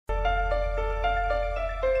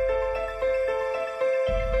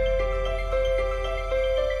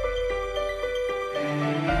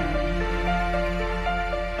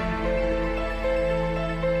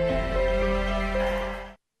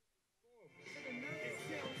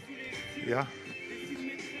Ja.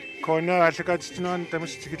 Kona alakatsunan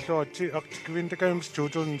tamastikilluarti artikvintakaams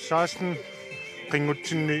 2016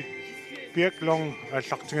 qingutsinni Biathlon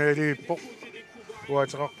аллартингалигиппо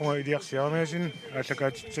уатеқарпунга илиарсиармиасин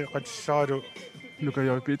аллакаатитси қатиссааlu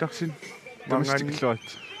нукаяопитарсин тамастикиллуат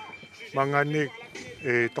мангаанни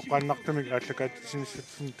тоққааннартумик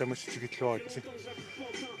аллакаатитсиниссатсин тамастикиллуарти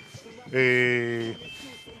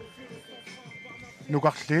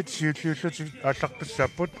нукарлиит сиуллиуллути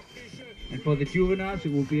ааллартуссааппут. And for the juveniles,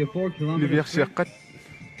 it will be a 4-kilometer sprint.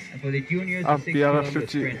 And for the juniors, a 6-kilometer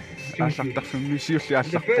sprint.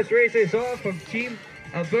 The first race is off from Team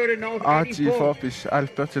Alberta North 84.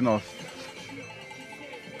 Alberta North.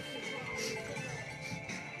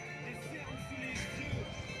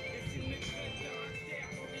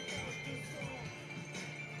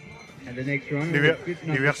 And the next runner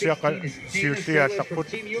is 16 from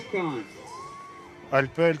Team Yukon.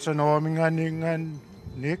 Alberta Norminganingan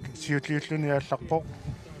Nick, siutlilluni алларпоq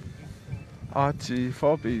Aati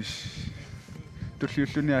forbis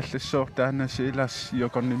tullulluni аллассоор таана силаас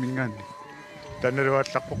иокорнимингаани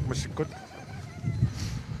таннеруалларпоq массиккут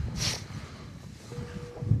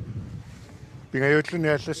пингаюуллуни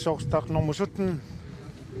аллассоорстаарнэрмусутн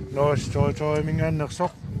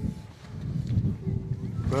ноосториторимингааннерсоқ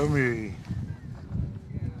бами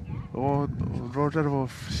Roder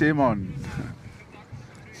Simon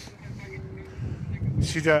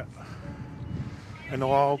Sida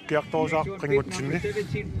анорауккиартоосаа qingutsinni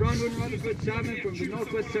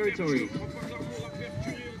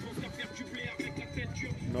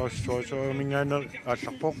ноосториторимингаанер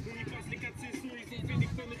аалларпоq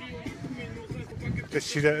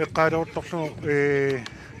тассила эққаалуорторлугу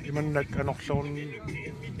иманнак анерлуурни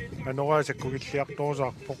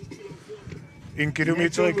анораасаккугиллиарторсаарпоq 1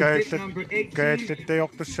 километри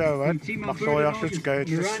гааллаттаёртуссааваат марлориарлут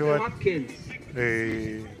гааллассуат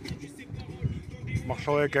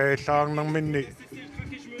марлоя гааллаарнэрминни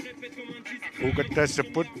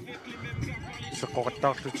укаттаассаппут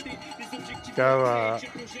сеққоқаттаарлут таава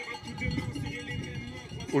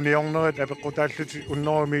униорнерит апеққутааллути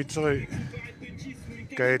уннеруметри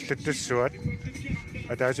гааллаттассуат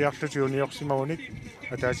атаасиарлути униорсимагуник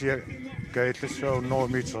атаасиа гааллассуа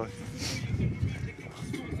уннеруметри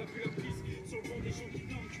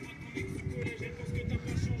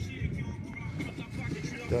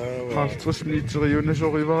Halvtreds meter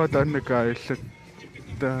junasoriivara taannakaaillat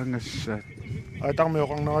taangassaat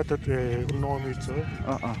атармиоқарнератат уннеруметри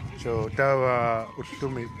so таава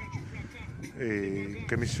уллуми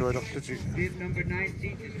камиссуалерлути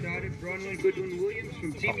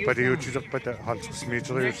аппадиутилерпата 50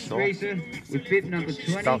 метриуссоо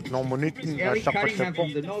старт нормонитн алларпаллаппо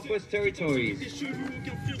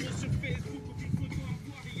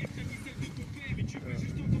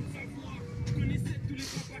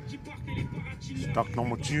starт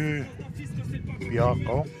nummer 20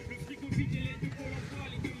 Bjarke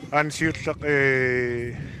ansiullaq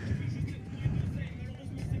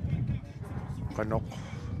qanoq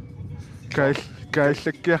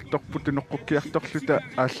kaallakkiartorput unoqqukkiartorluta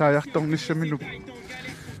ааллаажарторнissamинуп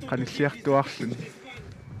qanilliartuarlun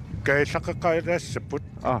kaallaqeqqailaassaput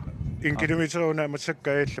 1 kilometer matsak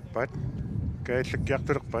kaallappaat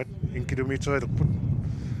kaallakkiartulerpaat 1 kilometerilerput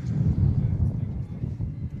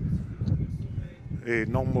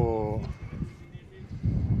normo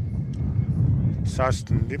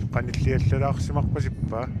 16 lip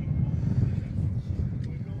qanilliallalaarsimarpasippa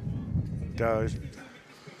ta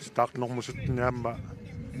start normusutnaamma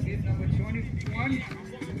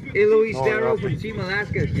Eloise Darrow from Team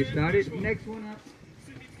Alaska, she started. Next one up.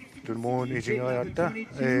 Tout le monde est ingénieur.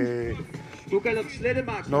 Bukaluk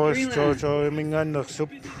Slidemark from No, Greenland. so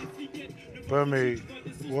mingaannersup pami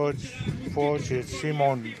watch forge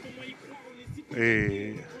Simon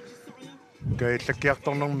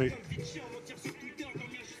gaillakkiartornermi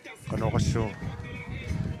qanoqassu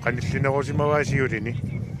qanillinerusimavaasiulini.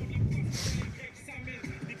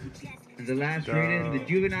 And the last rider in the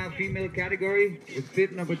juvenile female category with bib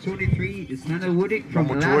number 23 is Nana Woodick from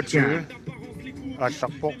Alaska.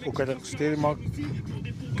 Алларпоq укалеqstilimak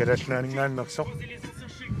kalallaaningaannersoq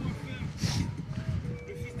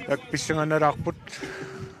ак писсанганалаарпут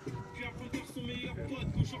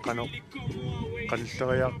qano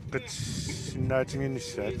qanilleriaqqit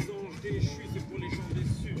sinnaatiginnissaat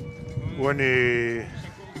uani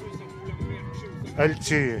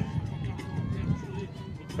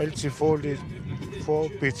alti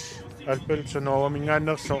forbit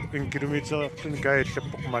alpelsonoormingaannerso 1 kilometererlun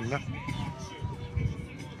kaallappoq manna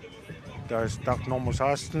der start nummer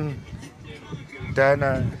 16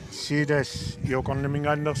 dana sidas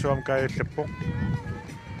jokornimingaannersuam kaallappoq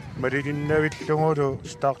Madinavillungulu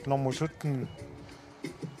startnormusutten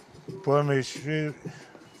Puamis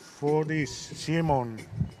 40 Simon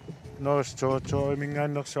Nostro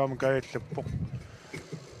mingaannersuam kaallappoq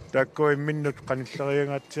takkoi minnut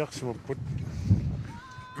qanilleriangaatiarsimupput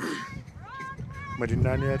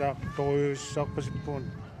Madinnaanialaartoruyussarpasippuun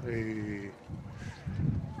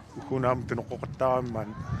uhunaam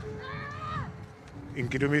tunoqqoqattaarammaan 1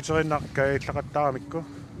 kilometerinnar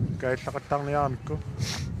kaillaqattaarniaramikku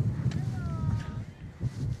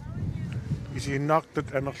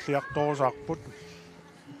isiinnaartut anerliartorusaarput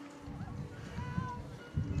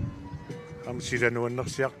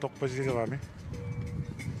silanuannersiartorpasilerami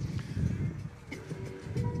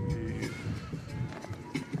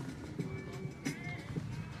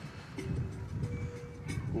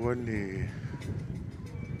uanni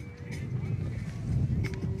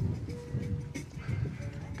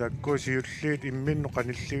takkusiulliit imminnu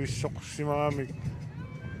qanillivissoqsimaami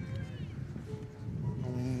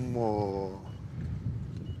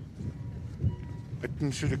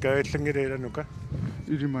attinsuli kaallangilailanuka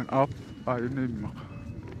iliman aap aayunimmaq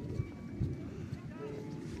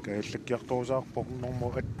kaallakkiartorusaarpoq normu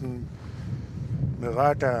atten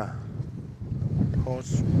merata hos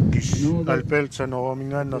kis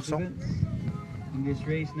albeltsanoromingaannerso in this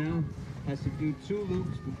race now has to do 2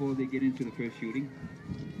 loops before they get into the first shooting.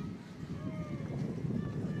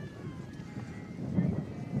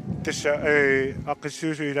 Tessa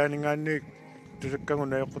aqissuusu ilaaningaanniik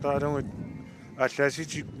tusakkangun ayoqqutaalungut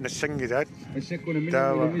ааллаасити нассангилаат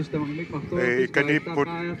таава иканииппут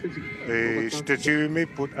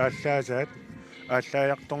стативимиппут ааллаасаат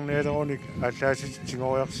ааллааяқторниалеруник ааллаасити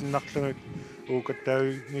тигориарсиннарлугут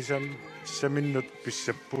уукаттаагисам саминнут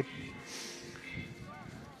писсаппут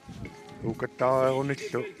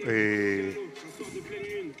уукаттаареруниллу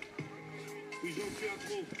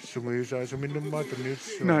сумиусаасуминнуммаа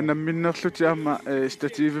туниуссу намминнерлути аама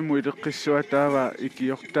стативиму илеққиссуа таава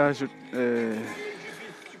икиортаасут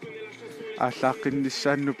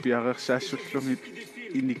ааллааққиннissaannu пиарерсаассуллугит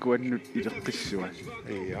иникуаннут илеққиссуа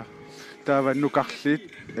ия таава нукарлит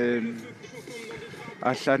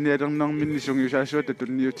ааллааниалернэрминни сунгиусаасуата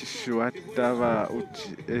тунниутиссуат таава ути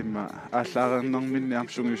эма ааллаарернэрминни аам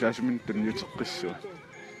сунгиусаасумин тунниутеққиссуа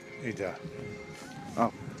ида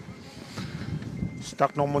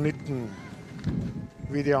Start nummer 19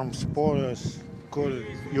 Williams Borders Kul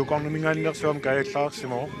Jugonmingaannersuam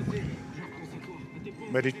kaallaarsimo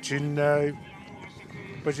Medicina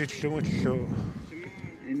pasillungullu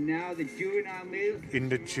And now the juvenile male in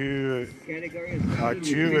the 20 category is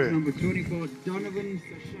number 24 Donovan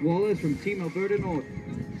Wallace from Team Alberta North.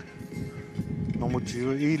 nummer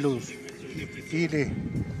 20 Ile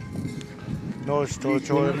Nostro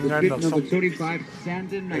Number 35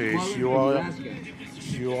 Sandon McMullen from Alaska.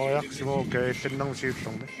 Siuariarsimo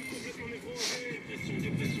kaallannarsiullorne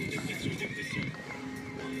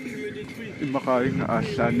иммақаинга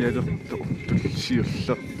ааллааниалерту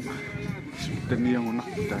сиуллеқ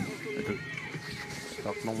таниагунартаа ата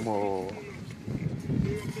Start nummer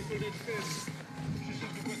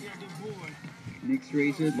Next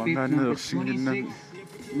racer, fifth number 26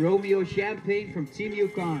 Romeo Champagne from Team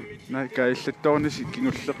Yukon. най каиллаттоорнис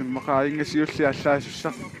кингуллеқ иммақаинга сиулли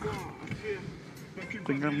ааллаасуссақ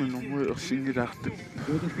qingarnunumuersingilaartut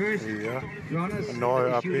For the first runners no at the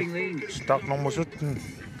api shooting lane. Start nummer 17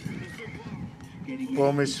 Getting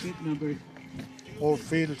Promise. number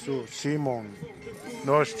Profil zu Simon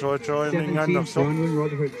Nostro 17 mingaannerso Bronwyn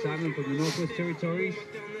Rutherford Simon from the Northwest Territories.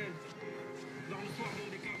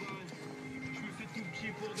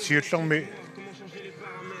 siullormi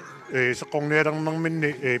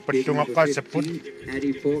seqornialernerminni pallungaqqaasapput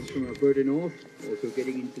Addie Forbes from Alberta North, also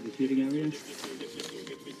getting into the shooting area.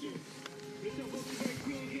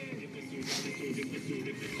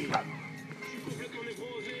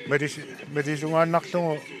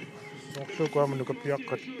 медисунгааннарлугу сорлукуама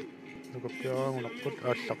нукаппиаққат нукаппиараагунарпут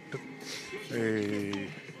ааллартут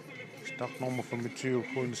Start nummer 25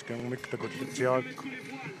 fuldskærmik der går lidt tjek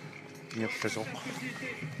нерласоқ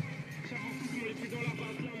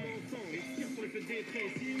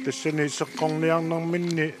тассани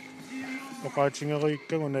сеққорниарнэрминни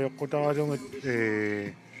оқаатингериккагуна яққутаалунгат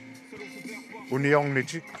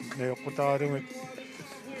униорнитик наёққутаалунгат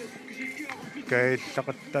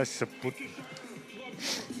каиллақаттаассаппут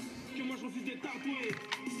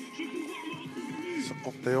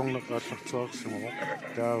сеққортаёрнеқааллартуарсимава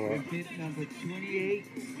таава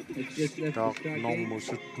таақ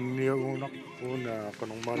нормусутниагунарпуна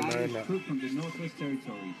канормаалаала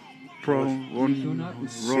Pro one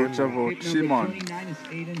Rotavot Simon.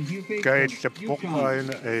 Kaillappoq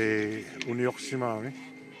aina uniorsimaami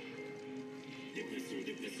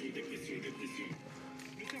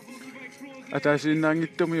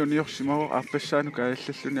атаасииннаангиттуми униорсимаво арпассаану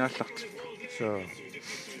кааллаллуни ааллартиппу so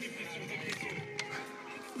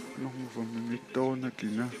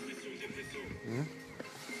нормуфаммиттоорнакина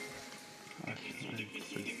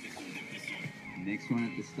Next one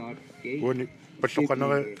at the start gate. Woni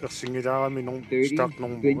pallokkanere ersingilaarami norm start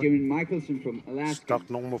norm Benjamin Michelson from Alaska. start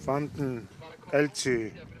norm fanten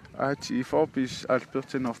altid аати ифорпис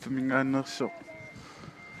албертинерфимингааннерсо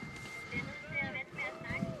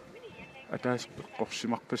атаас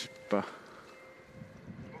пеққорсимарпасиппа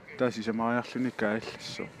тааси самариарлуни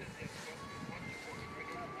кааллассо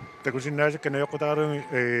takusinnaasakana yoqutaarumi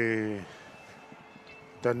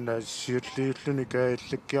tanna siulliulluni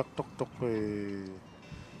kaallakkiartortoq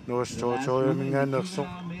nuassootoriumingaannerso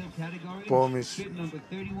pomis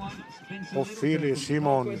Ophelia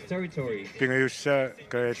Simon pingayussa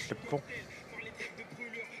kaallappo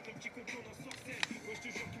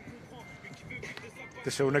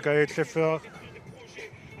tasuna kaallaffer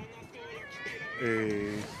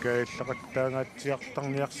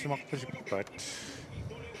kaallaqattaangaatsiartarniarsimarpasippaat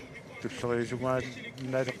tulleriisugaa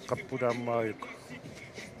naleqqappulaammaayuk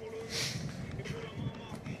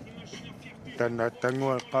tanna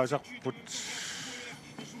tangua qaasarput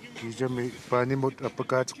kijami paanimut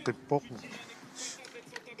appakaatiqqippoq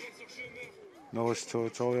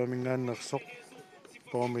nuassootoriumingaannersoq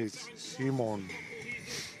pomis Simon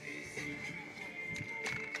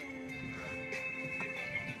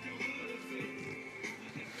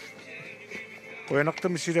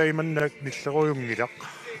Qoyanartami sila imannaak nilleruyungilaq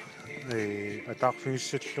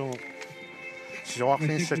ataarfingissallungu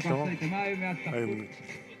sisoarfingissallungu ayum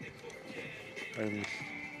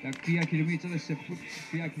 4 kilometer sepput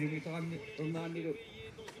 4 kilometer ornaanilu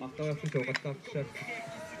maqtaraffusoqattaartissaat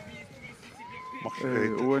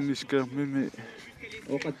уаннискермими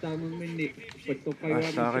oqattaamumminni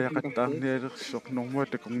pattoqqayuarni ааллаариақаттаарниалерсоқ нормуа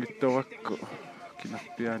такунгитторакку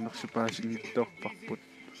кинарпиаанерсупаасингитторпарпут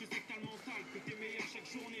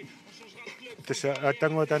Tässä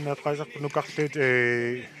atangua tänne qaasarpu nukarliit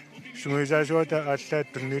sunguisaasuata aallaat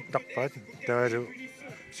tunniittarpaat taalu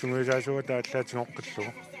sunguisaasuata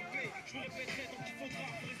aallaatigoqqillugu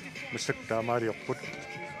massak taamaaliorput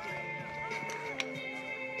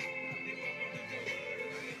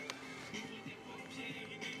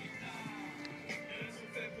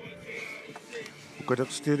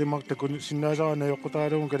ukalerstiilimaq takun sinnaasarana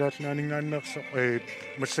yoqqutaalugun kalaallinaaningaanneerso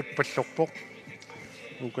massak pallorpoq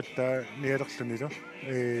ukattaa nialerlunila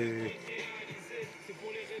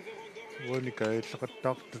wonika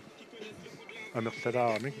иллеқаттаартут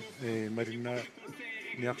амерлалаарамик малинна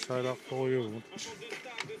ниарсаалаарторюумут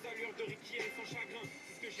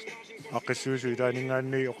аққиссуусу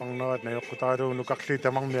илаанингаанни оқарнерат наёққутаалуу нукарли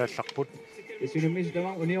тамарниалларпут исунумис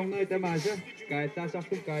тамар униорнери тамааса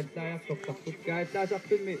кааттаасартут кааттааярторторпут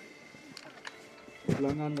кааттаасартумми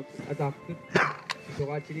лангааннер атаартут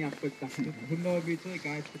соратини арпаттартут 100 метри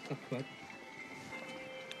кааттартарпат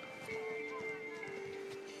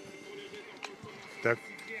так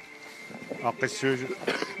аққиссуусу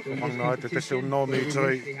оқарнерат тасса 100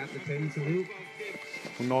 метри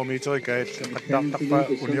 100 метри кааллеқаттаартарпа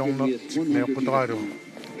униорнерт наёққутаалуу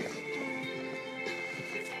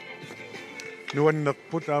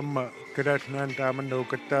nuannerput aamma kalaallinaan taamanna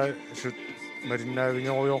ukattaa sut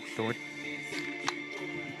malinnaavingoriorlugut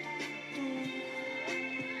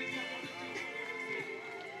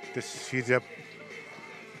tassiliap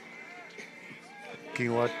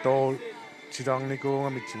kinguattoo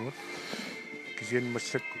silaarnikuungamitsimut kisian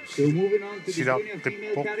massakku So moving on to the junior female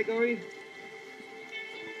silaqqippoq category.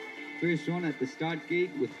 First one at the start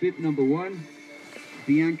gate with bib number 1,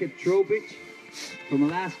 Bianca Trobich from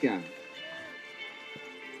Alaska.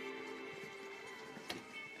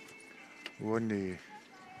 uanni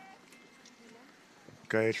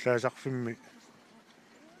kaallaasaarfimmi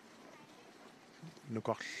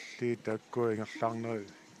nukarli taakkuingerlaarneri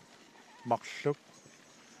marluk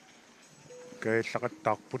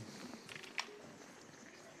kaallaqattaarput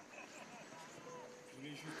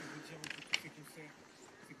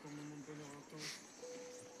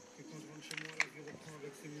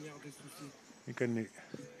ikanni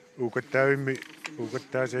ukattaavimmi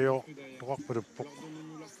ukattaasayo toqarpaluppoq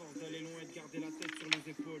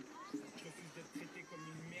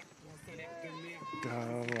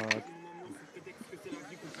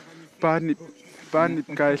paanit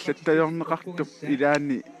kaallattayorneqartup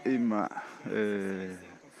ilaani ima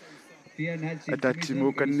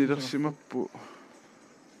атаатсимууканнилерсимаппу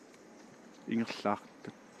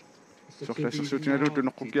ингерлаартут сорлассерсуутингалууту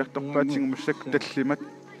неққукиарторпаатсигу массак таллимат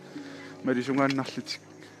малисунгааннарлутик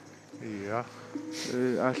ja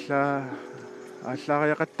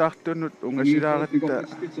ааллаариақаттаартунут унгасилааратта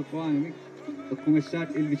Akkungassaat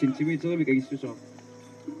 11 cm mikä istusoo.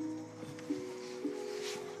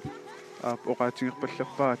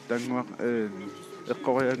 Oqaatigerpallappaa taanguaq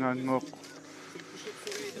eqqoriangaanngooq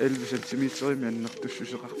 11 cm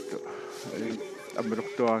miannertussuseqartu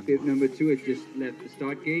ammalortuaang. Skip number 2 has just left the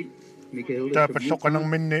start gate.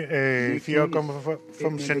 Taapalloqanarminni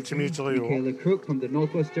 4,5 cm jo. Michaela Crook from the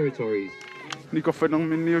Northwest Territories.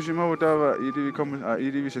 Nikoffanerminniusimaru taava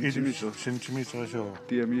 11 cm. Centimeter så.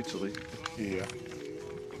 Diameteri. Ja.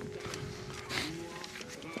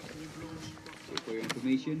 For your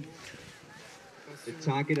information, the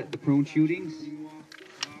target at the prone shootings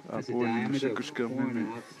has a diameter of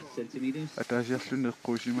 4.5 centimeters. And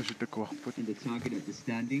the target at the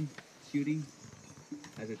standing shooting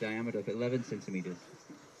has a diameter of 11 centimeters.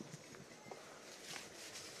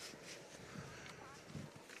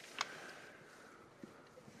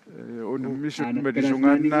 Unmisut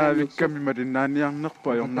madisungaannaavikkami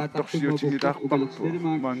madinnaaniarnerpa jornartorsiutigilaarparpu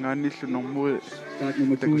maangaannillunormui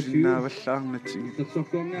takusinnaavallaarnatsigi.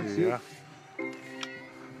 Ja.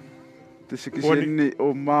 Tassikisianni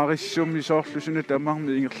ummaarissuumi soorlusuna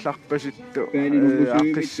tamarmi ingerlarpasittu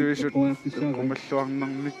aaqqissuisut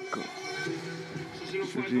kumalluarnarnikku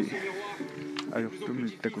suli ajortumi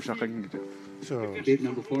takusaqangitu. Så.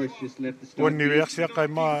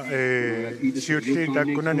 Universiaqaima siulli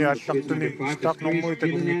takkunani allartuni startnormui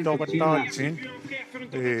takunngittoorpattaratsigin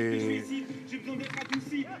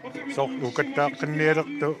so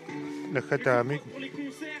ukattaaqqinnialertu naggataamik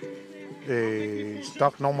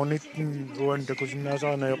startnormunitten uan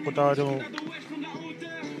takusinnaasarna eqqutaalumu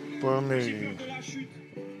puami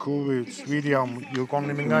kuvi William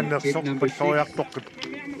yukornimingaannersoq palloriartoqqip.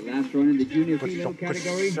 Last run in the junior female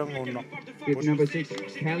category. Bib number 6,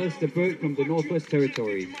 Kalaallit the Bird from the Northwest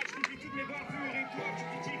Territories.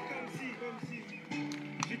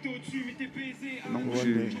 Nummer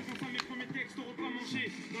 7.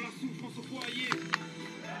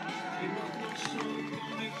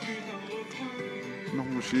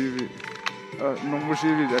 Nummer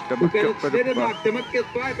 7 at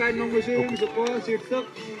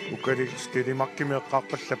Ukari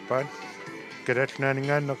stedimakkimeeqqaarpallappaan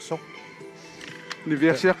kalalnaaningaannersoq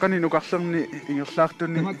Niviasiaqqani nuqarlerni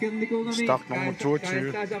ingerlaartunni start nummer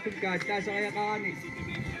 22.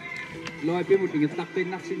 Loipimut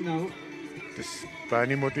ingertarpinnarsinnaaru. Tas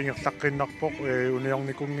paanimut ingerlaqqinnerpoq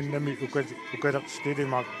uniornikunginnami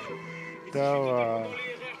ukalerstedimak taa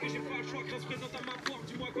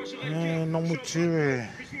nummer 20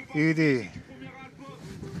 Edi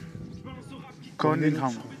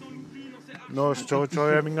Cunningham. No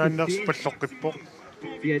stotoyamingaanners palloqqippoq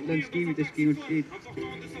Biathlon ski mit der ski und steht.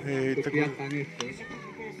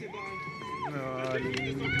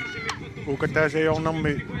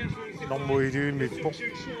 Ukataasajornermi normuiluimippoq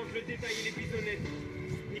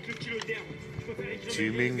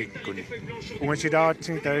timingikkuni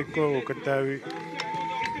ungasilaaratsingi taikku ukataavi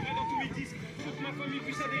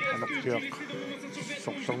anorpiaq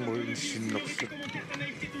sorsormu insinnersut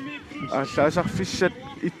Allaasarfissat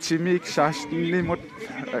itsimiik saastinnimut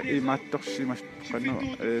imaattorsimas qanu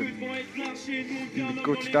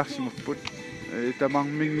imikkuutitaarsimupput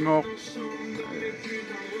tamarmingooq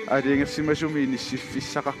aliingersimasumi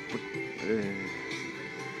inissiffissaqarput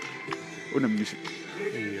unammisut.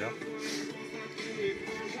 Ja.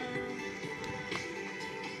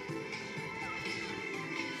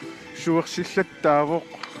 Suersillattaavoq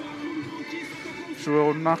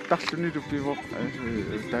suerunnaartarluni lupivoq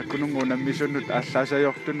taakkunungu unammissunnut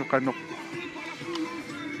ааllaasajortunu qanoq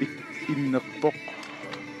innerpoq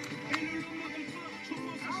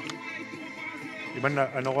imanna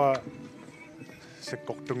anora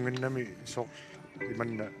sakkortunginnami sor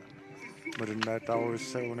imanna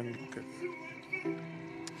madannaataaruissa unangikka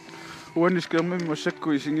uaniskermim mussakku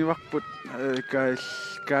isingivarput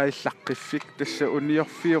kaaillaqqiffik tassa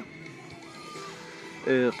uniorfiup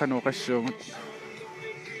qanoqassuugut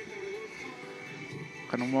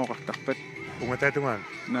qanormooqartarpat ungataatungaan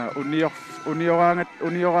na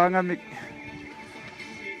unioraangamik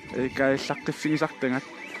kaaillaqqiffigisartangat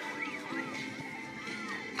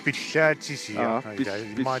pillaatisia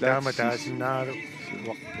maadaama taasinaalu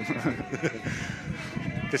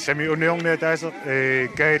tassami uniornia taaser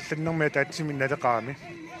kaillannermi taatsimi naleqaami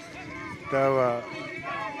taava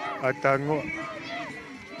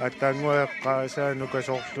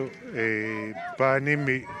атаангуэққаасаанукасоорлу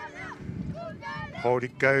пааними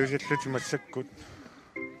хооликкааюсаллути массаккут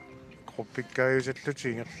quppikkaajusalluti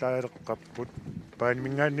ingerlaaleqqapput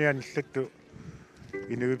paaniminggaannianillатtu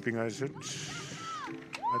inuvipingaasut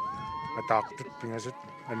ataaqtut pingasut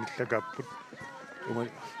anillakapput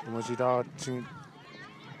umasilaaratsing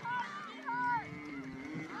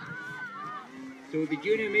So the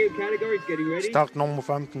junior male category is getting ready. Start nummer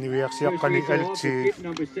 15 iviarsiaqqani alti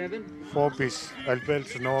number 7. forbis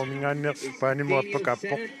albels noomingaanniers paanimuappa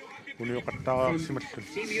kaappoq uniuqattaraarsimallun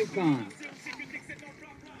Team Yukon.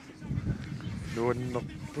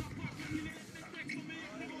 luannerput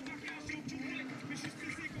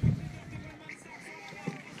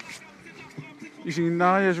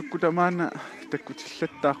Isinginnaariasukku tamaana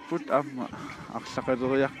takkutillattaarput aamma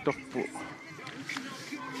арлақалериарторпу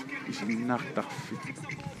isinginnaartarfik.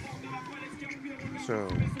 so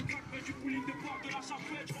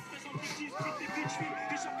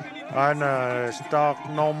Ana start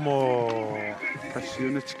nummer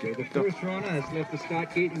Passionatski. The first runner has left the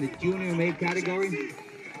start gate in the junior male category.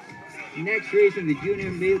 Next race in the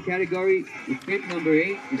junior male category is bid number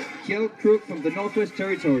 8 is Kjell Crook from the Northwest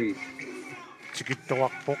Territories.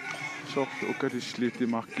 tikittoarpoq Sorlu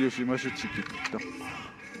ukalisliitimarkiusimasutikitta.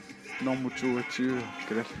 Normutuatiu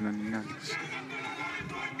kalallunanningaangas.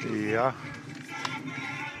 ja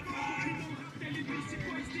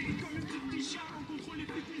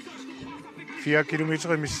Fire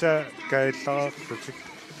kilometer missa kaillararlutik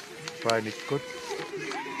paanikkut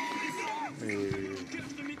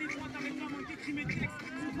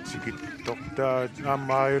tikittorta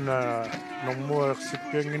aammaajuna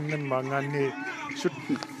normuersippianginnam maangaanni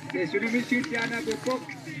sutni The Tsunami Shutiana Bukok.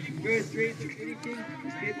 First race is finishing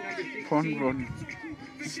is bid number 16. Fun run.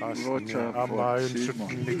 saasna aammaajun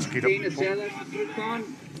sutni tikilorpoq Dana Yukon.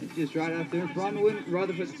 Just right after Bronwyn,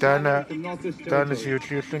 Rutherford Tana from Northwest Tana Territories.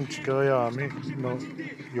 siulliullun tikeriaami no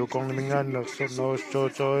yukornimingaannerso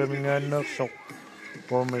noostorimingaannerso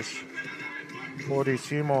Thomas 40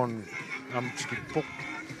 Simon am tikippoq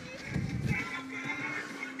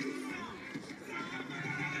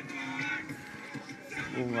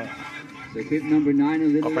unga So bid number 9 a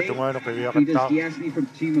little late. qaqatungaano Peter qiviaqattaa Stiasny from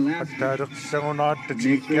Team Alaska. qattaaleqssangunaatta Next race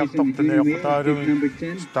in the junior tikikkiartortaniaqutaalumi male, number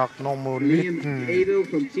 10. start normu Liam 19 Abel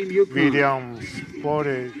from Team Yukon. Williams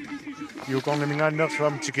 40 yukornimingaannerso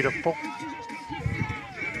am tikilerpoq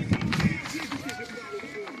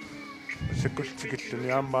sikkultikilluni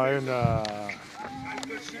aammaajuna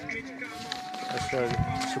assa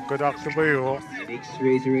sukkalaartupajuo Next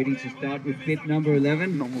race ready to start with bid number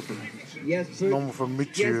 11. Jesper nummer for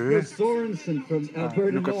Mitchell Jesper Sorensen from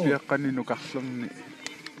Alberta North. Nukafiaqqani nukarlumni.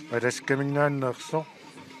 alaskamingaannerso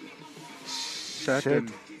Satan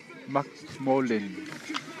Max Molin.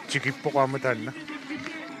 tikippoqaama taanna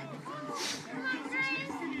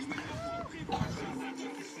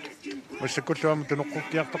Massakulluama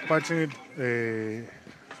tunoqqukkiartorpaatsigit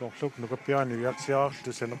soorluk nukappiaani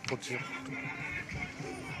viarsiaarlu sanerputiartu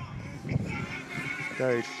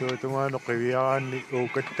tailluutungaano qiviaraanni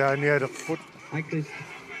uukattaanialerput Hi Chris.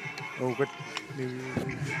 uukat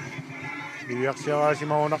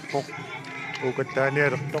viarsiaraasimaunarpoq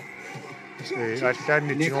uukattaanialertoq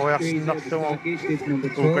аллаанни тигориарсиннартугу Bid number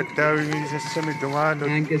 12. uukattaavimisassami tungaanu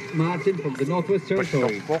Angus Martin from the Northwest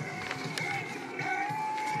Territories. паллорпоq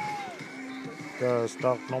та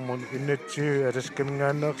старт номер 11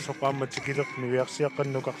 аласкамингааннеерсоqaama tikilерni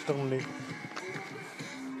viarsiaqqannukarlerni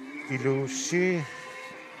iluussi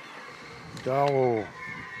таро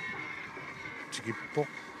tikippoq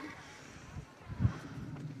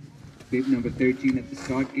Bib number 13 at the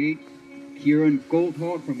start gate, Kieran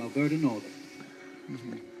Goldhawk from Alberta North.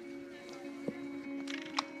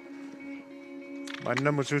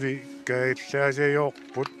 маннамусули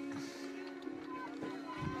каиллаасаёорпут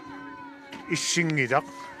иссингилақ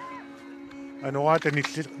ануаата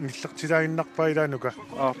ниллертилаагиннарпаилаанука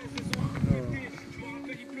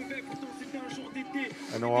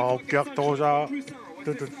ануауккиарторусаа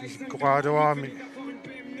тутут иккоqaалуаами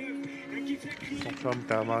сорсам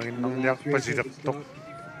таамаагиннарниарпасилертоқ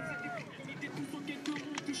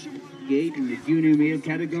Gate in the junior male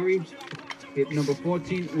category, bib number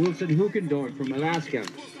 14, Wilson Hookendorf from Alaska.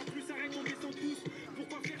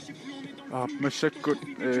 Massakkut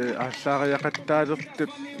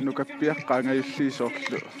ааллаариақаттаалертут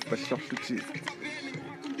нукаппиаққаангаюллиисоорлу паллорлути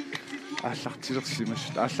ааллартилерсимас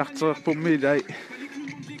ааллартерерпуммилай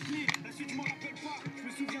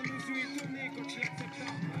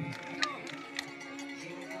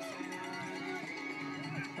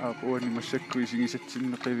апуани массакку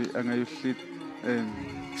исигисатсиннеқиви ангаюллит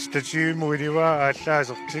статиумуилива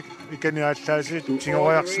ааллаасертик икани ааллаасит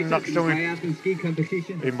тигориарсиннарлуги Biathlon ski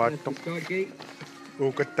competition at Imatto. the start gate.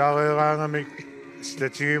 укаттаареeraangami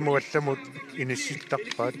статиумуалламут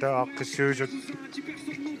инисситтарпа тааққиссуусут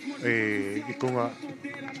икунга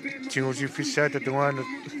тигусиффиссаата тугаанут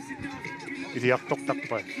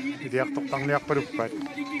илиартортарпаат илиартортарниарпалуппаат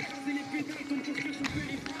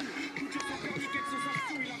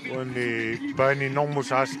Oni bani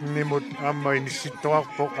normusaasnimut amma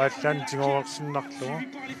inissittuarpo aallaan tingoorsinnarluga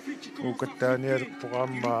ukattaanialerpo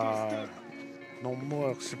amma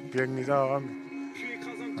normuersippiangilaarami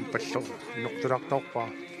pallo inortulartorpa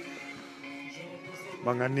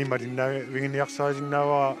mangani malinnaga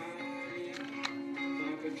vinginiarsaasinnaawa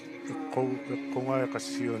eqqungaa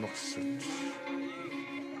qassiunersut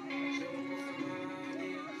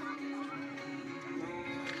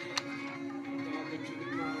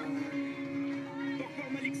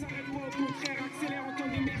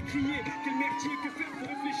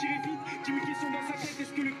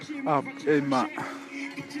Emma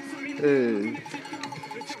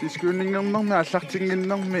skiskuningernermi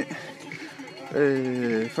аллартингиннэрми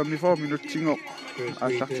 45 минутсинго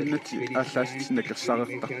аллартиннати аллааситсина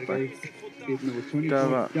керсареэртарпай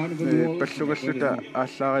таава паллугаллута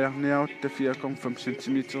ааллаариарниарутта 4,5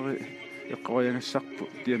 см эққориангассарпу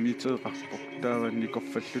диаметреқарпу таава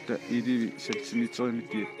никорфаллута 1 см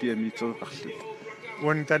диаметреқарлут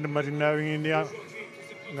уан танмалиннаавингиниа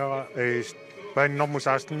ngara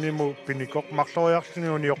painnormusaasnimu pinikok marloriarluni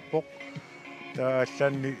uniorpoq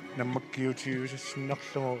taallanni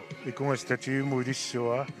nammakkiutiusassinnerlugu ikungastatiimu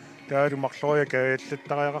ilissua taalu marloria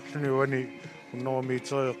kaallattariaqarluni uani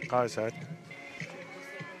unnormiitereeqqaasaat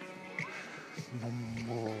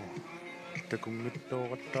nommo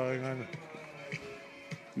takungittooqattaringana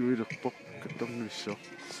nuilerpoq kattornuissoo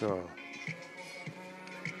saa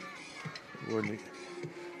uani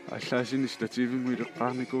аллаасинис тативиму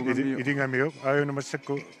илеққарникуугамиу илингамиу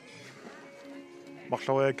ааюнамассакку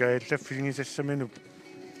марлориа кааллаффигисассамину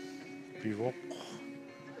пивоқ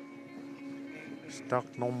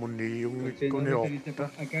старт нормунниунгиккуниорта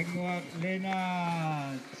акагуа лена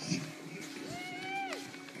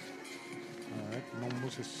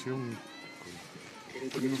нормусассиун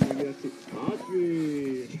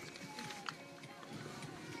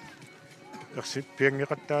ерсип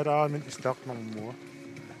пиангеқаттаалаарамин старт нормуа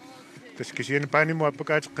таскисиан пааниму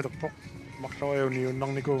аппакаатеққилерпоқ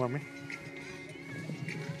марлориуниуннарникуугами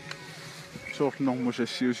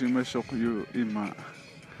соорнормусассиусимассоқ ю има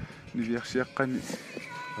нивиарсиаққани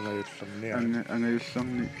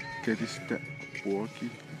ангаюллерни калиста уоки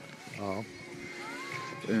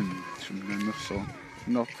сумнанерсоо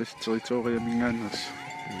Northwest territoriumingaaners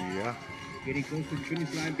ja getting close to the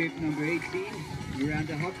finish line, bib number 18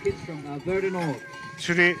 Nunaata Hopkins from Alberta North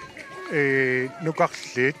suli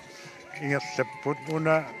nukarlit ingerlapput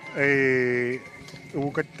una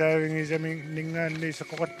ukattaavинgisami ningaanni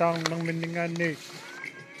saqoqattaarnermin ningaanni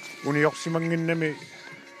uniorsimanginnami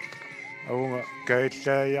avunga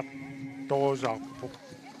kaallaajaq torusaarpoq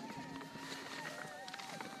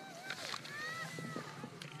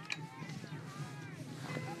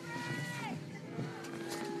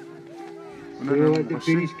at the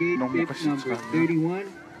finish gate, bib number 31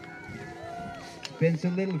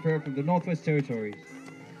 Spencer Littlefair from the Northwest Territories.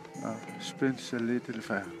 Spencer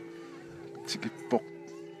Littlefair tikippoq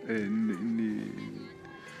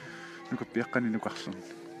nukapiaqqani nukarlun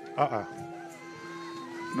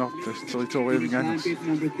Northwest Territoriumingaaners Bib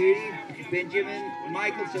number 30 Benjamin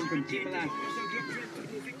Michelson from Team Alaska.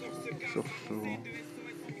 Sorlu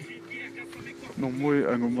normui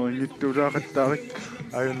angumeringittulaaqattaarik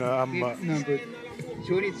ayuna amma Bib number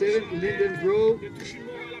 27 Lyndon Grove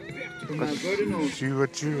from Alberta North.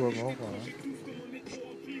 27 ngoqa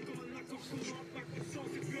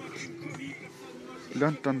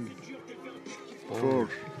London for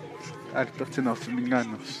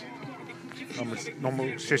albertinartumingaaners normu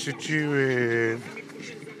 26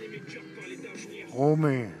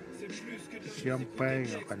 Rome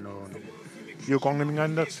champagne qanono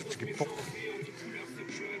yuqornimingaannerс tikippoq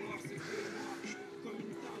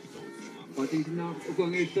Patina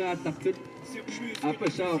ukangita tapit apa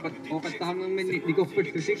sa okatamang nikofit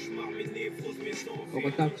fisik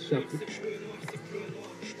okatatsak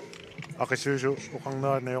aqisuusu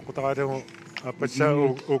uqarneraana yoqutaqaalagu appassa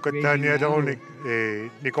ukattaanialeruni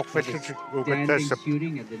nikorfallutik ukattaassap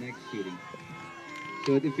shooting at the next shooting.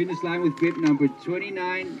 So at the finish line with bib number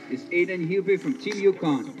 29 is Aidan Hubie from Team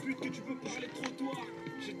Yukon.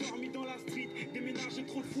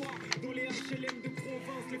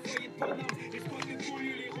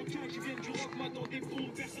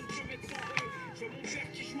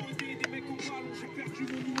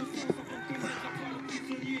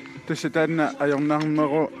 тассатаанна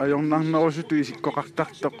ajornaarnerusut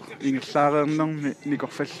isikkoqartartoq ingерлaareernermi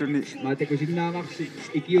nikorfalluni Matekusinnaaqarsi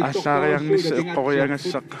ikiuttortoorsuut ааллаариарнisса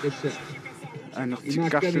эққориангассақ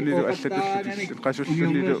anertikkarlunilu allatullutit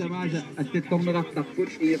qasulluниlu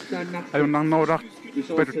ajunarnooraq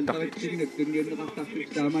paluttaq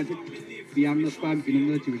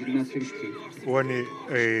uani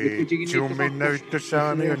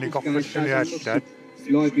tiumminnavittussaami uniqorpalluni aallat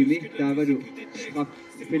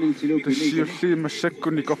tassiulli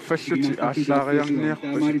massakkuni korfalluti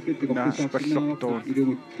ааllaariarniarpasi naa pallortoon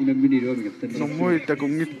normui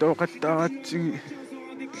takungittooqattaaraatsingi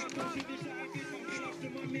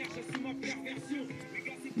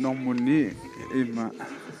normuni imma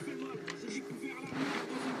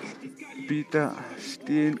Peter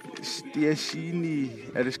Stiasini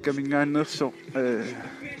aliskamingaannerso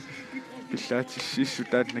pillaatississu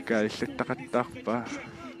taannaka illattaqattaarpa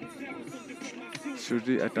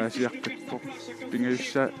suli ataasiaqqippo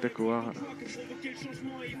pingayussa takuara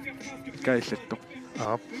kaillattoq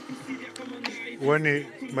aap uani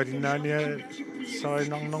marinaania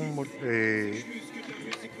sainarnermut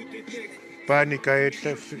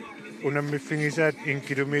paanikailla unammifingisaat 1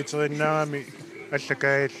 kilometerinaarami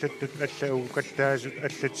allakaaillattut alla ukattaasut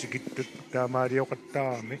allatikittut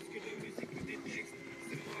taamaaliоqattaarami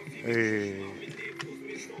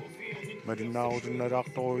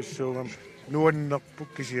marinaarutunnalaartoruissuugam nuannerpuk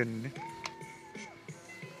kisianni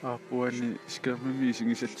aapuani skermimi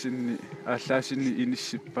singisatsinni ааllaasинни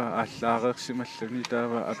иниссиппаа ааллаареерсималлуни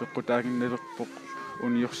таава апеққутаагинналерпоқ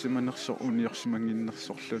униорсиманерсо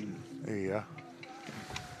униорсимангиннерсорлун ия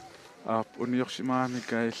аап униорсимаами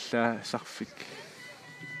каиллаа сарфик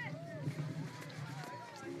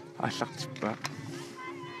ааллартиппаа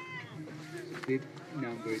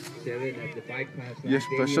Number 7 at the bike pass.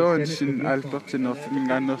 Jesper Sørensen Albertsen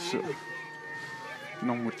mingaannersu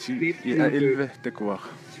normutsi I 11 takuar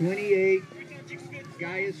 28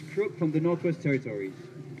 Gaius Crook from the Northwest Territories.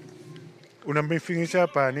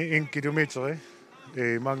 unammifingisaapaani 1 kilometeri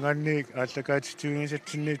manganni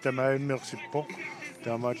allakaatitiungisatsinni tamaimmersippo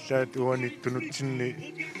taamaallaat uanittunutsinni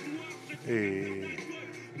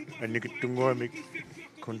annikittunguamik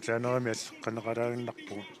kuntaanerami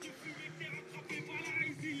asseqqaneqalaaginnarpu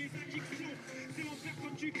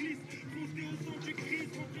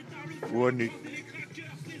uani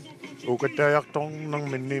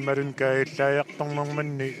ukattaajaqtornermanni malun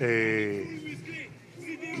kaaillaajartornermanni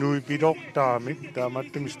nuipilortaamik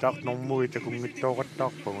taamattumi startnormui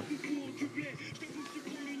takungittooqattaarpagut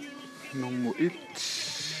nummer 1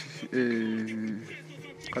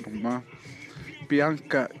 qanorma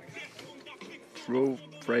Bianca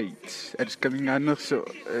Freight aliskamingaannersu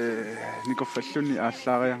nikorfalluni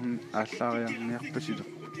ааllaariarniarpasilu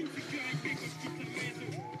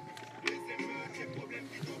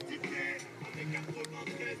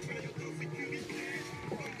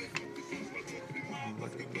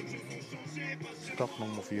start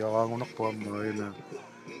nummer 4 raangunarpuam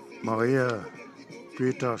Maria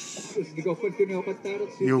Peters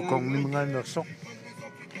Juukornimingaannersoq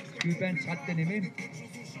Ruben Trattenimi.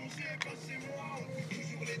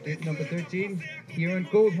 State number 13, here in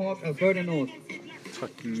Goldhawk, Alberta North.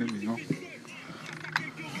 Trattenimi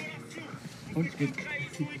Undskyld.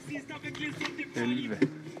 11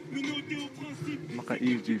 maqa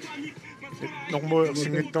iidiif normui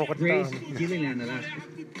singittooqattaarami Grace, Gilliland, Alaska.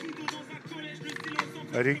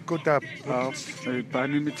 arikkutaap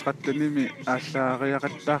paanimi trattenimi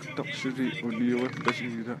ааllaariaqattaartoq suli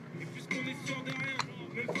uniuappasingila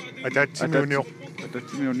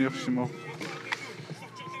atatsimi uniorsimoo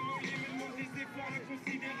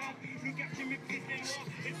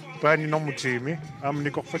paani normutiimi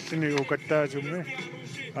aamnikorfalluni ukattaasummi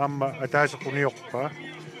aamma ataasequniorpaa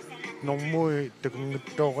normui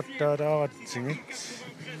takungittooqattaalaaratsingit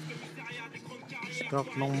start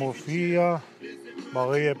nummer 4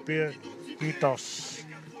 Maria Peters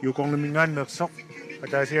Juukornimingaannersoq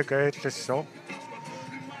ataasiakaallassoo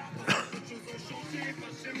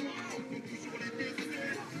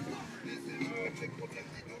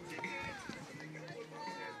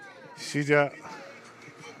sida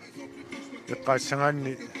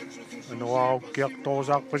eqqaassangaanni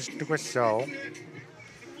anuaarukkiartorusaarpasittukassaawo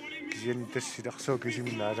kisian tassilersuu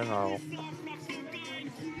kisiminaalangaawo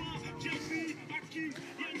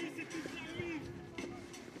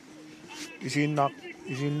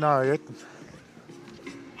isiinnaayat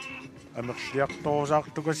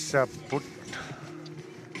amerliartorusaartukassaapпут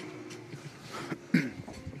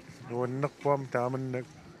nuannerpuam taamannak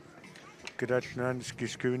kilaallunaan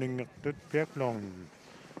skiskuyningertut biathlon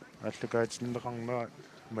allakaatsinneqarnera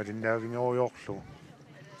malinnaavingoriorlu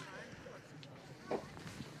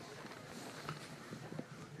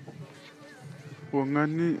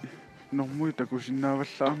uangaanni normui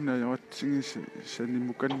takusinnaavallaarna yawatsingis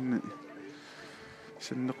sanimukanni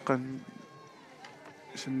sanneqqan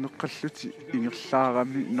Sinneqqalluti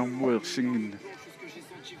ingerlaarami normuersinginna.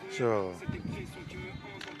 So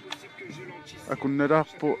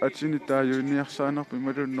Akunnalaarpu atini taayuiniarsaanarpu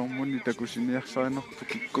imalunnormunni takusiniarsaanarpu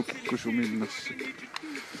kikkusuminnersi.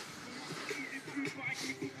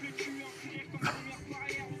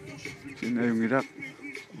 Sinayungilaq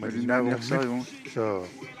malinaaniarsaarigun so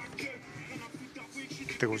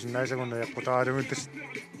takusinnaisaguna yaqqutaalugun tas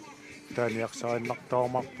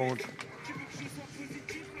taaniarsaannartoomarpugut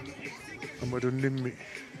amalunnimmi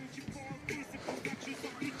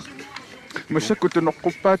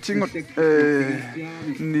Massakutunoqquppaatsingut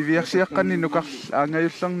niviarsiaqqanni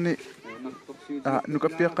nukarlaangajullarni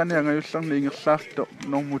nukappiaqqani angajullarni ingerlaarto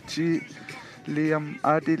normuti Liam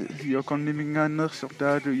Adil yokonnimingaanneersoq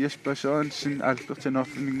taalu Jesper Sørensen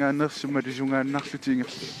alpertanorfningaanneersuma lisungaannarluti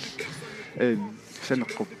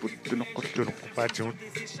saneqqupput tunoqqullunoqquppaatsingut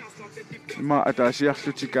ma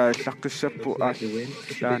ataasiarluti kaallaqqissappu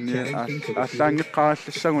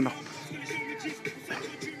ааllaangeqqarallassagunarpu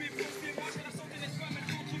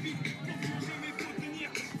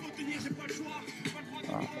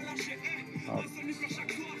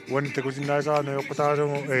wan takusinnaisaaну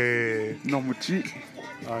yoqqutaalugu normuti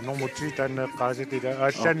normuti taanneqqaasitila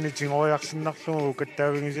aallanni tingoriarsinnarlugu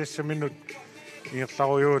kattaavingisiassaminut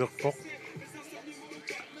ingerlarujuulerpoq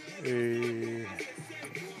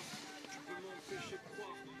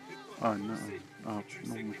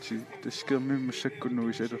normuti taskermi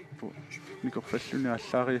massakkunnugisalerpu nikorfalluni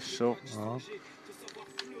aallaariassooq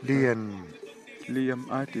Liam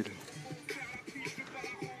Adil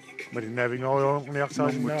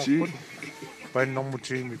malinnaavingoriorniarsaarinnaapput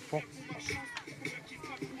paannormutiimippoq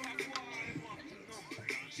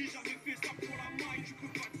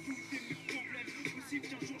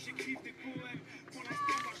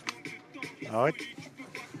Ait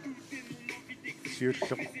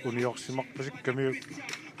siulleq uniorsimarpasik kamiu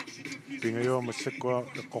pingajuumassakua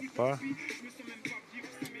eqqorpaa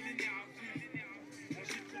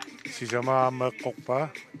sisamaamma eqqorpaa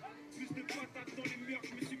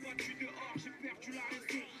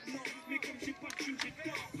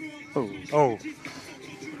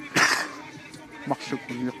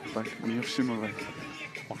maqlukuniorpan uniorsimavai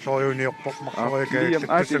maqloriuniorpoq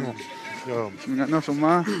maqloriakaillattusangu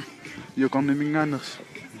mingaannersumaa yokornimingaaners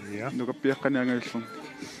ja nukappiaqqani angajullerni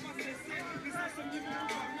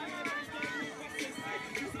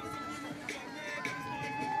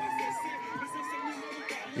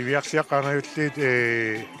iviarsiaqqaangajulliit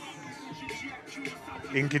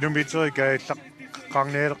inkilometeri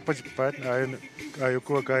kaaillaqqarnialerpasippaat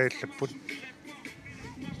aayukua kaayillapput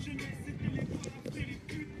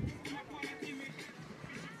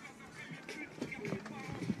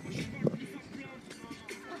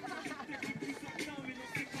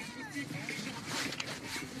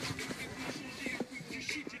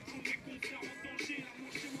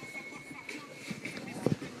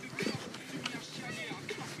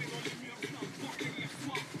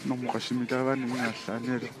normuqassimitaavaani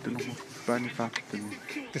ingaallaaниалертунэрму паанифаартани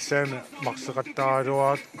тассаана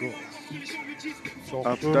марсеқаттаралуаатку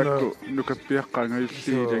аптакку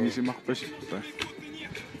нукаппиаққаангаюлли лагисимарпасиппа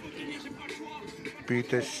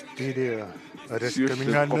питас тилиа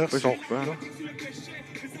араскамингааннерсорпа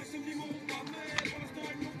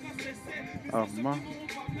амма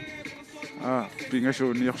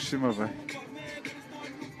пингасууниорсимава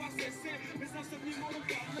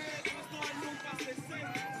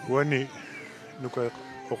уани нука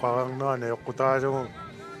оқарарнаана эққутаасугу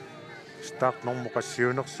старт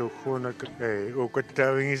нормоқассиунерсууххуунак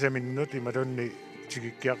укаттаавингисаминнут ималунни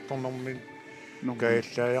тигиккиарторнэрмин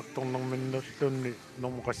кааллааяарторнэрминнерлунни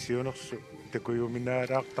нормоқассиунерсу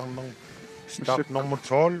такуйуминаалаартарнер старт норму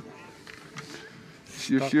 12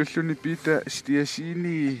 сиуллуни пита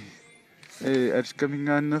стиасини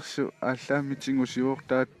алскамингааннерсу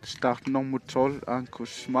ааллаамитингусиуортаат старт норму 12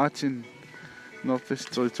 анкус Martin Northwest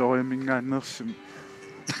territoriumingaannersum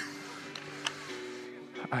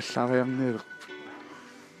аллариарнеер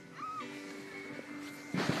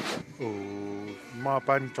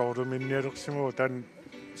maapan torminnersimu tan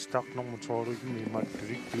start nummer 12 mi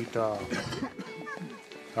matrik pita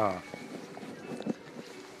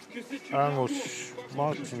Angus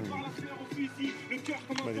Martin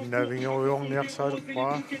malinnavingoorung niarsaaleqqa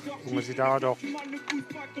ungasitaaratoq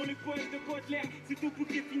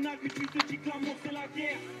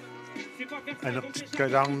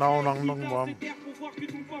anertikkalarnaunarnermuam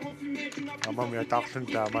amami ataarlun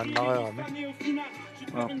taamaannariarami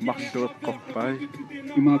марлуэққорпай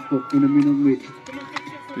Imaakko unaminermi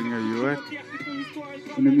пингаюат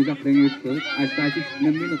unamigarlangiusseret aassaatik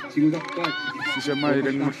namminert sigusarpaat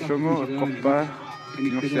сисамаилангуллугу эққорпаа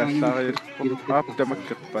кингерлааллаариат аап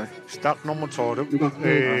тамаккерпай Start nummer 12.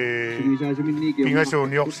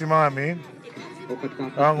 Pingasun Yoximami.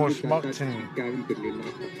 Angus Martin.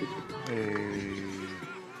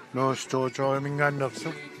 No Stojo Mingandersu.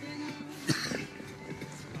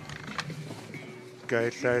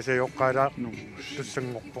 Gaitla se Yokada.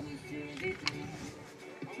 Tussangoppo.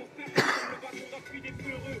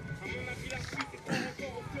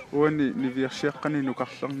 уани нивиарсиаққани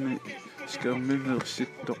нукарларни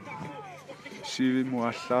скермимерситто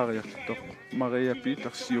сивимуаллаариартоқ Мария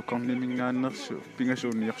Питер сиукорнимингааннерсу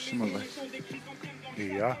пингасууниорсимава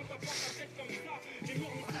Ja.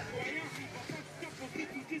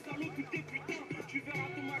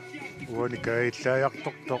 Uani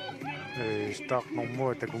Gaitlajartortoq start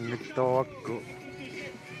nummer takunngittorakku.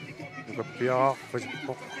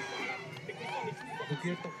 Nukappiararpasippoq.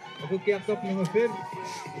 Number 5.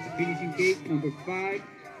 Finishing gate number 5.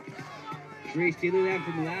 Grace Taylor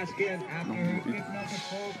from Alaska. After her pick number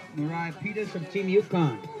 4, Mariah Peters from Team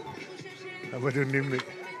Yukon. Amadunimmi.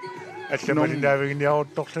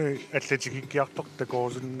 Atlamalinaavigniaruttorlu atletikikkiartoq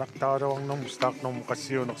takoorsunnartaaluarnermu start nummer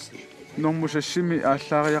qassiunersi. нормусассими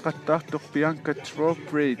ааллаариақаттаартоқ Bianca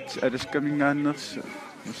Trowbridge аласкамингааннерсу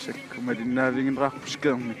уссакку малиннаавигинераарпус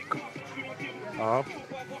кермикку Аа.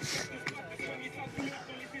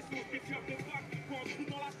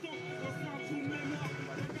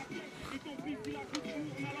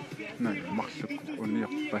 най марлук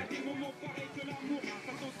униорпай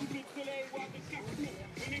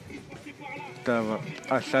тава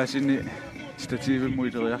ааллаасини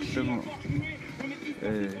стативимуилериарлугу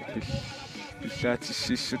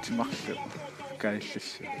пиллаатиссиссути марлу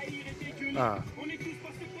каилласса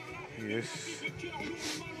Yes.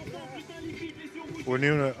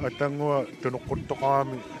 Uniuna atangua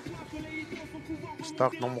tunuqquttoqaami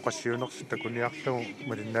start nummer qassiunersi takuniarlugu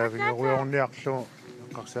malinnaavingeriorniarlugu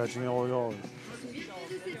qarsaatingerujoru.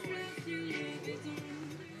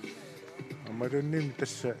 Amadunnim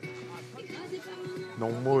tassa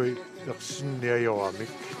normui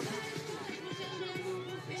ersinniajoramik.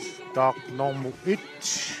 Start nummer 1.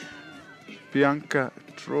 Bianca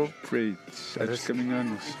Trowbridge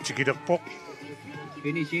аласкамингаанерс Tikiderpoq.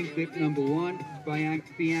 Finishing clip number 1,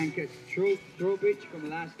 Bianca Trowbridge from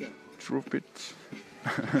Alaska. Trowbridge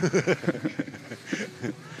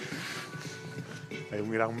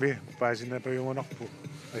Ayungilangmi paasina payungunarpu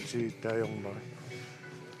ati taayornera.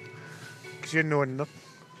 Kisiannuanneq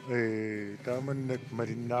taamannak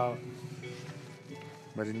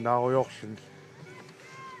malinnaarujorlun.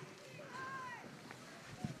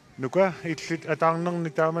 Nuka illit ataarnerni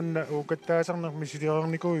taamanna uukattaasarner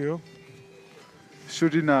misiliornikuyu.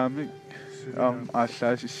 Suriname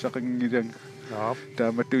ааллаасиссақингилан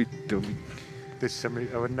тааматуиттуми Тассами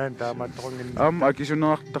аваннаан таамаатторнгин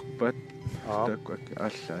акисунеартарпат тааккуак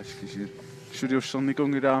ааллаас киси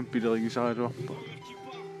сулиуссерникунгилаам пилеригисаралуарпа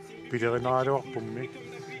пилеринааралуарпумми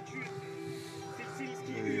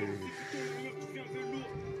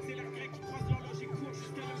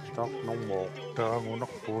стart nummer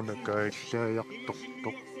таангунарпууна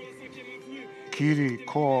каиллааяқтортоқ кири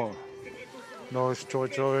коо no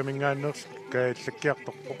stojo mingaaners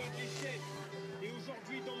kaallakkiartorpoq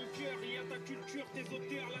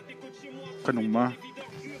qanumma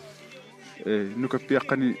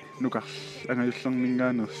nukappiaqqani nukar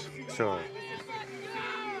angajullerningaaners so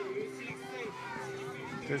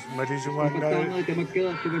des malisungaannaa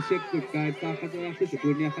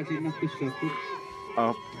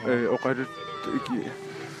oqalut iki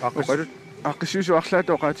oqalut аққиссуусу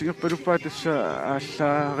арлаата оқаатингерпалуппаа тасса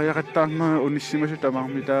ааллаариақаттаарнера униссимасу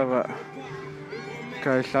тамаармитаава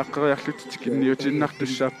каиллааққериарлутит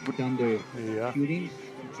кинниутиннартуссааппут ja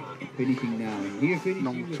Finishing now. Near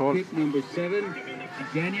finish number 7,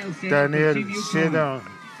 Daniel Seda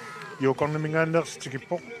Yukon mingaaners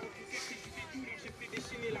tikippoq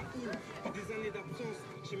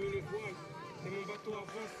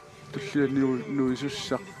tullianiu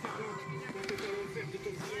nuisussaq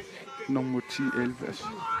nummer 10-11 altså.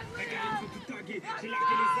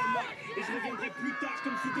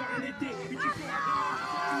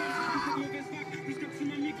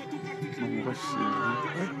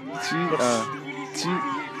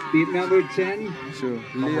 Beat number 10. So,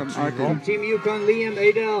 Liam Adel. Team Yukon, Liam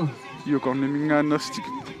Adel. Yukon mingaannerstik.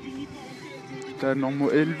 Der er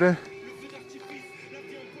nummer 11.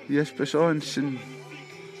 Jesper Sørensen.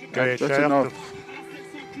 kaallaajartor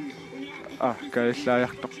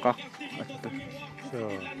kaallaajartoqqaq atta so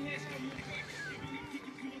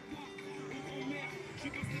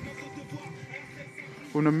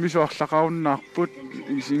unammisoarlaqaunnaarput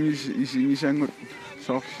isingisangut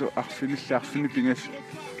soorlu arfini pingas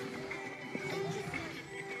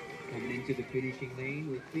into the finishing lane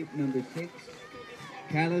with bib number 6,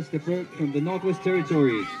 Kalaallit from the Northwest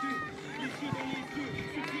Territories.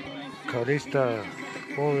 Kalaallit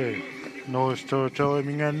over Northwest Territories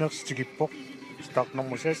mingaannerс tikippoq start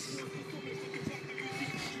nummer 6.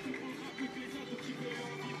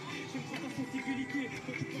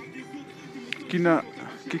 Kina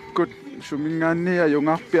kikkut sumingaannia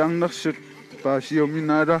jungarpiarnersut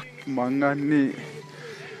paasiuminaala maangaanni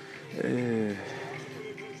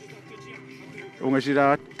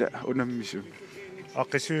ungasilaaratta unammisun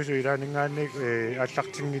Aqisuusu ilaaningaannik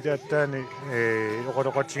аллартингитааттаани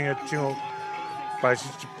оqoloqatingattigu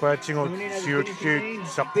paasitippaatigu siulliit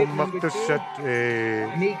saqqummartussat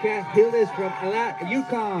Mika Hildes from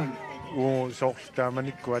Yukon.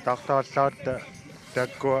 soortaamanikku ataartaarlaarta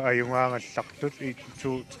takkua ajungaangallartut 1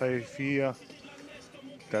 2 3 4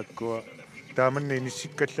 takkua taamanni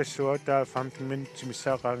nissikkallassua taa 15 minutes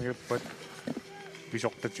missaaqaangippat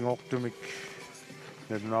pisortatingortumik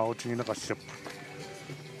natunaarutingineqassappu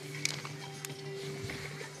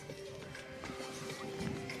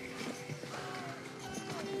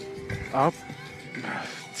ап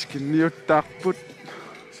скинниуттаарпут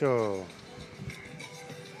so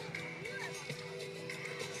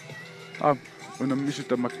унаммису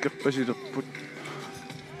тамаккерпасилерпут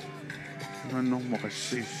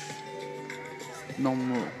наннормоқассис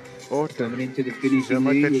нормо Coming into the finishing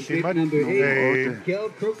lane with bib number 8, Kel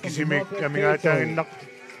Crook from the kisimik Northwest amingaataanginnaq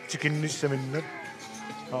tikinnissaminnak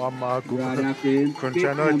aramaaku Right after him, bib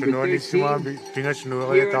konchano number 13, tunuanissumaami Kieran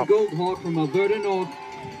pingasnueriataar Goldhawk from Alberta North.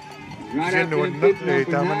 Right after him, Sinuannaq bib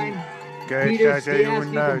number 9, Peter Stiaski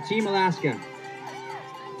from Team Alaska.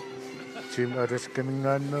 Team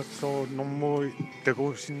Alaskamingaannerso normui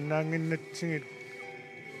takusinnaanginnatsigit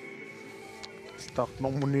start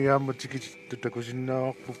normuniaamma tikit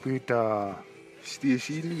takusinnaaqpupiita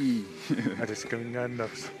стиасили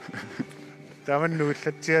Alaskamingaanners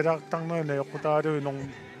tamannuillatsialaartarnerna yoqqutaalui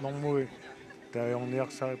normui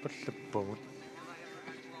taajorniarsaaripallappagut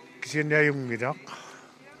kisianiajungilaq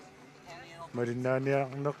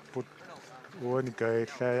malinnaaniarnerput uani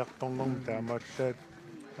kaillaajartornerm taamaallaat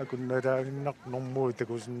akunnalaaginnaq normui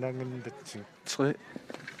takusinnaanginnatsi 3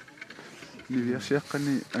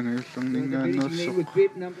 niviarsiaqqani Finishing lane angayullerningaannerso with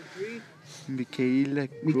bib number 3,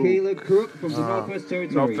 Michaela Crook from the Northwest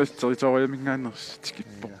Territories. Northwest Territoriumingaanners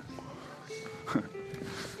tikippo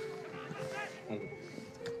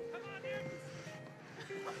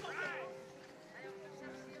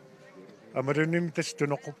Amarunim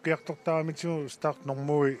tastunoqqukkiartortaramitigu start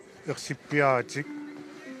normui ersippiaratik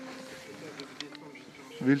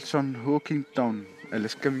Wilson Hawkington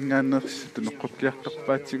Alaskamingaanners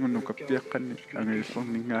tunoqqukkiartorpaatigunnu kappiaqqanni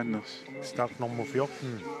angayullerningaanners start nummer 14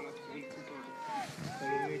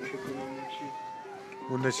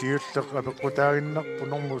 unasiulleq apeqqutaaginnarpu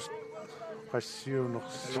normus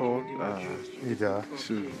qassiunerso ida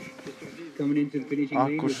Coming into the finishing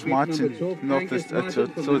lane Marcus with bib Martin, number 12, Northwest Martin from the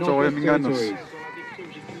Northwest Territoriumingaanners Territories.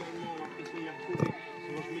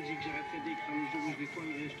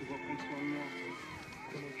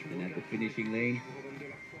 And at the finishing lane,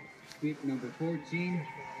 bib number 14,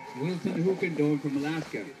 Wilson Hookendorn from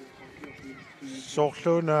Alaska.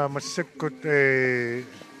 soorluuna massakkut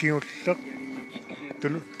kiulleq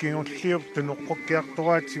kiulliup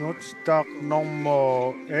tunoqqukkiartoraatigut start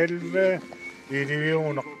nummer 11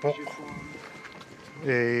 iliviunerpoq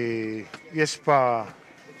Jesper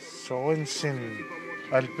Sorensen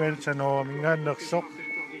alpensanormingaannersoq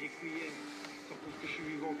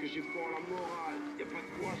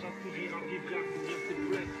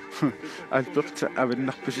Alberta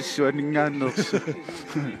avennarpusissuaningaanners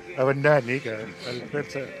avannaanik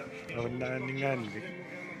alpensa avannaaningaannik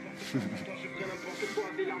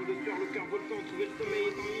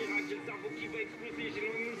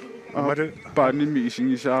paanimi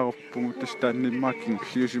isingisaarupungu tastaannimmaakkin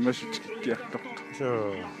liusimassutikiartortu so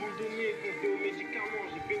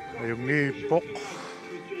ayungi poq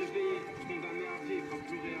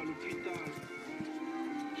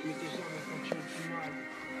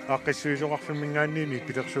aqissuisoqarfimmingaanniimi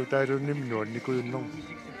pilersuutaalunnim nuannikuyunnerm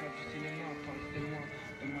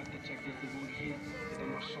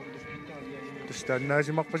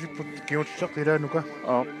tastaannaasimarpasipput kiulleq ilaanuka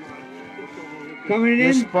Coming in,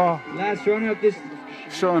 Jesper last runner of this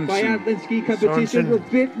Sorensen biathlon ski competition Sorensen. with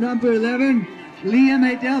bib number 11, Liam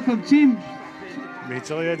Adele from Team.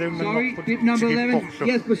 Sorry, bib number 11,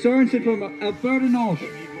 Jesper Sorensen from Alberta North.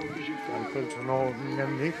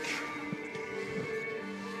 alpensanormingaannik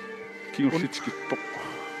kiullitskippo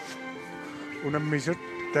unammisut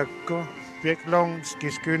takku biathlon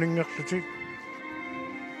skiskyyningerlutik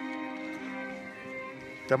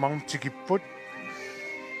tamartikipput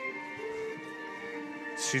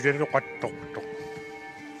силеру qattortoq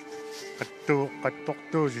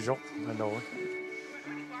qattortuusisoq anora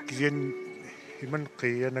kisian iman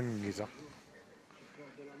qiananngisa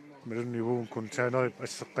melunnivuun kuntaaneri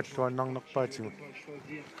asseqqalluannarnerpaatigut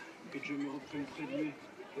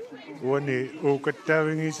uani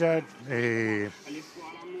uukattaavingisaat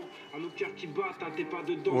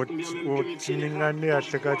uutsinningaanni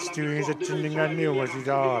allakaatitivingisatsinningaanni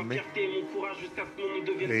ungasisaarami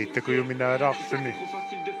takuyuminaalaarluni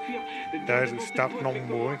taas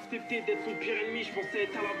startnormui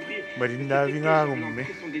malinnaavingaangummi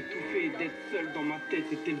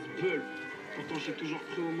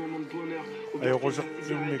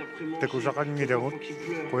ajoqusartummi takusaqangilagut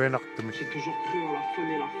quyanartumik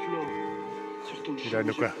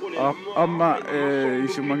ilanuka amma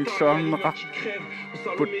isumangilluarneqar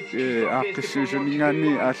put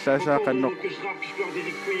aaqqissuusuningaanni ааllaасаақанноқ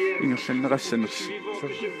ингерланнерассанерс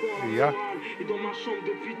ja Et dans ma chambre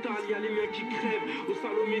d'hôpital, y a les miens qui crèvent. Au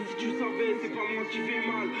Salomé, si tu savais, c'est pas moi qui vais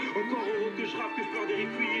mal. Encore heureux que je rappe, que je pleure des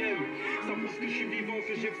requiem. Ça prouve que je suis vivant,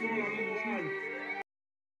 que j'ai foi en la morale.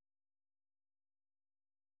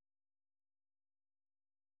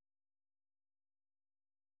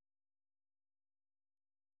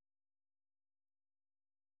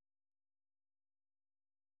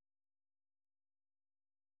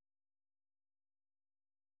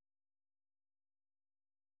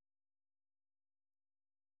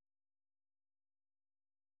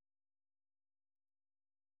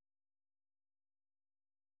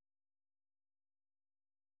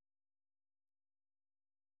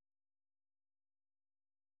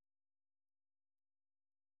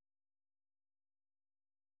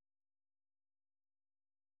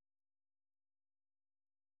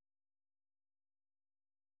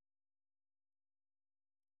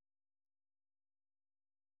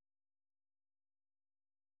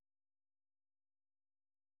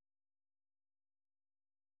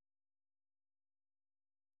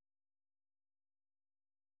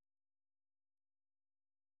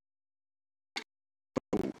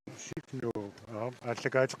 siknu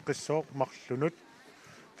allakaatiqqissooq marlunut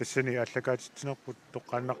тассани аллакаатитсинерпут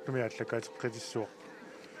тоққааннартуми аллакаатеққитиссуоқ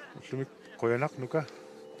уллумик қуянақ нука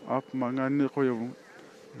ап мангаанни қуйаву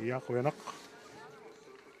я қуянақ